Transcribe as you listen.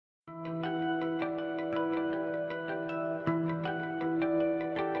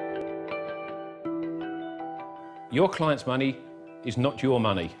Your client's money is not your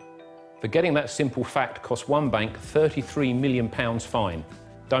money. Forgetting that simple fact cost one bank £33 million fine.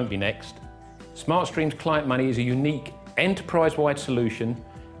 Don't be next. SmartStream's Client Money is a unique enterprise-wide solution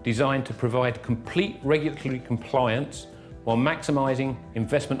designed to provide complete regulatory compliance while maximising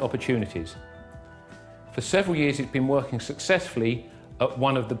investment opportunities. For several years it's been working successfully at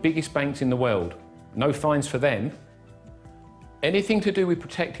one of the biggest banks in the world. No fines for them. Anything to do with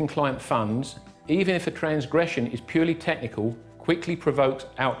protecting client funds, even if a transgression is purely technical, quickly provokes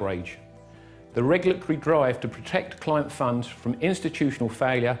outrage. The regulatory drive to protect client funds from institutional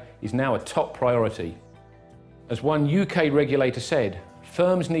failure is now a top priority. As one UK regulator said,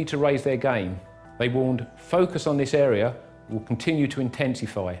 firms need to raise their game. They warned, focus on this area will continue to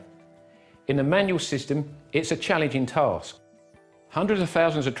intensify. In a manual system, it's a challenging task. Hundreds of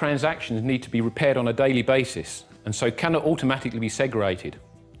thousands of transactions need to be repaired on a daily basis, and so cannot automatically be segregated.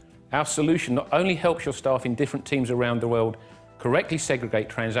 Our solution not only helps your staff in different teams around the world correctly segregate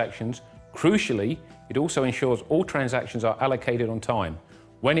transactions, crucially, it also ensures all transactions are allocated on time.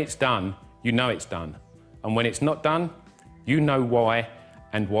 When it's done, you know it's done. And when it's not done, you know why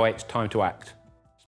and why it's time to act.